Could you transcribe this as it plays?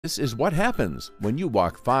This is what happens when you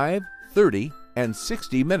walk 5, 30, and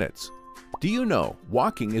 60 minutes. Do you know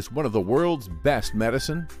walking is one of the world's best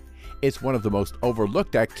medicine? It's one of the most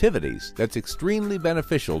overlooked activities that's extremely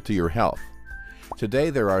beneficial to your health. Today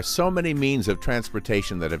there are so many means of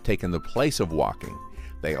transportation that have taken the place of walking.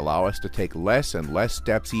 They allow us to take less and less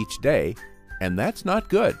steps each day, and that's not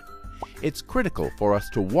good. It's critical for us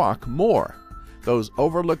to walk more. Those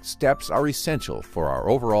overlooked steps are essential for our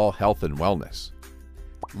overall health and wellness.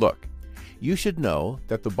 Look, you should know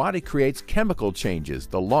that the body creates chemical changes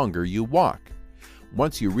the longer you walk.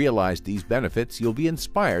 Once you realize these benefits, you'll be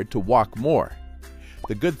inspired to walk more.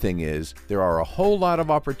 The good thing is, there are a whole lot of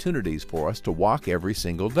opportunities for us to walk every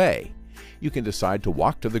single day. You can decide to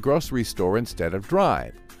walk to the grocery store instead of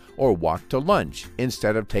drive, or walk to lunch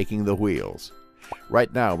instead of taking the wheels.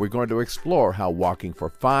 Right now, we're going to explore how walking for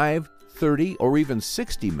 5, 30, or even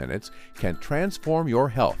 60 minutes can transform your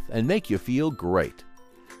health and make you feel great.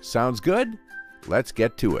 Sounds good? Let's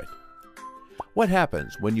get to it. What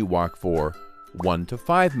happens when you walk for 1 to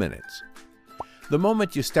 5 minutes? The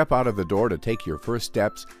moment you step out of the door to take your first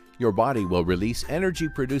steps, your body will release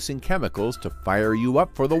energy-producing chemicals to fire you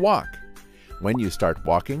up for the walk. When you start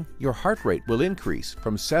walking, your heart rate will increase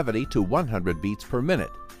from 70 to 100 beats per minute.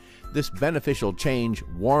 This beneficial change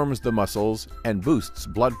warms the muscles and boosts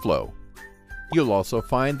blood flow. You'll also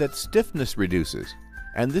find that stiffness reduces,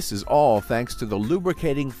 and this is all thanks to the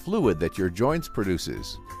lubricating fluid that your joints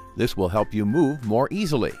produces. This will help you move more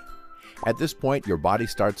easily. At this point, your body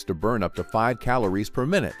starts to burn up to 5 calories per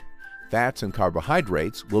minute. Fats and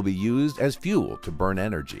carbohydrates will be used as fuel to burn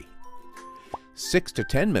energy. 6 to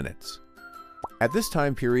 10 minutes. At this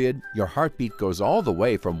time period, your heartbeat goes all the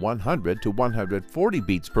way from 100 to 140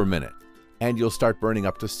 beats per minute, and you'll start burning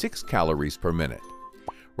up to 6 calories per minute.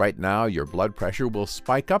 Right now, your blood pressure will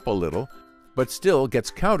spike up a little, but still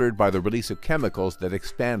gets countered by the release of chemicals that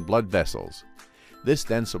expand blood vessels. This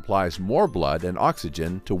then supplies more blood and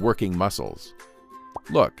oxygen to working muscles.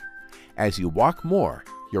 Look, as you walk more,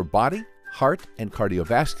 your body, heart, and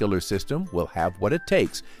cardiovascular system will have what it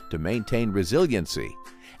takes to maintain resiliency,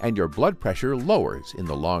 and your blood pressure lowers in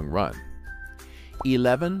the long run.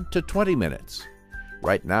 11 to 20 minutes.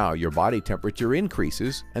 Right now, your body temperature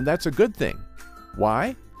increases, and that's a good thing.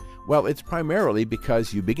 Why? Well, it's primarily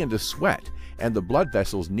because you begin to sweat, and the blood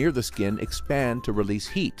vessels near the skin expand to release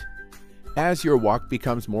heat. As your walk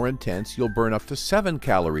becomes more intense, you'll burn up to 7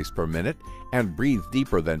 calories per minute and breathe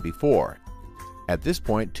deeper than before. At this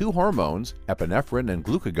point, 2 hormones, epinephrine and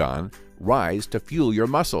glucagon, rise to fuel your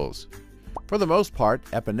muscles. For the most part,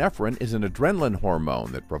 epinephrine is an adrenaline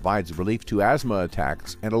hormone that provides relief to asthma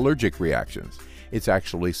attacks and allergic reactions. It's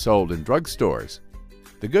actually sold in drugstores.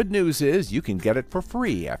 The good news is you can get it for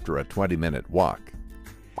free after a 20-minute walk.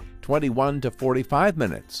 21 to 45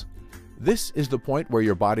 minutes. This is the point where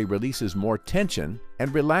your body releases more tension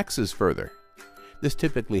and relaxes further. This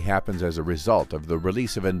typically happens as a result of the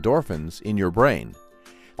release of endorphins in your brain.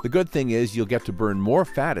 The good thing is you'll get to burn more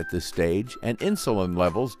fat at this stage, and insulin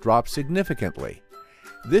levels drop significantly.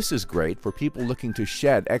 This is great for people looking to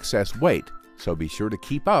shed excess weight, so be sure to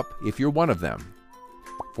keep up if you're one of them.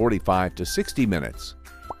 45 to 60 minutes.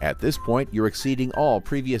 At this point, you're exceeding all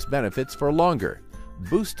previous benefits for longer,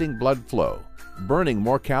 boosting blood flow, burning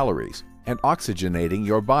more calories, and oxygenating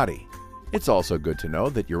your body. It's also good to know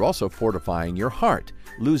that you're also fortifying your heart,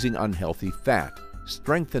 losing unhealthy fat,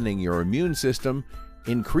 strengthening your immune system,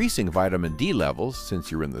 increasing vitamin D levels since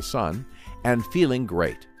you're in the sun, and feeling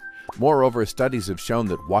great. Moreover, studies have shown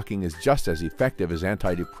that walking is just as effective as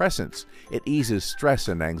antidepressants. It eases stress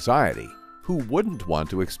and anxiety. Who wouldn't want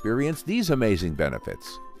to experience these amazing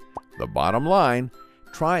benefits? The bottom line,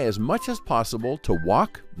 try as much as possible to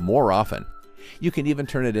walk more often. You can even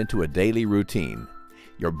turn it into a daily routine.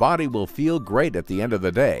 Your body will feel great at the end of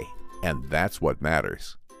the day, and that's what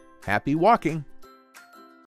matters. Happy walking!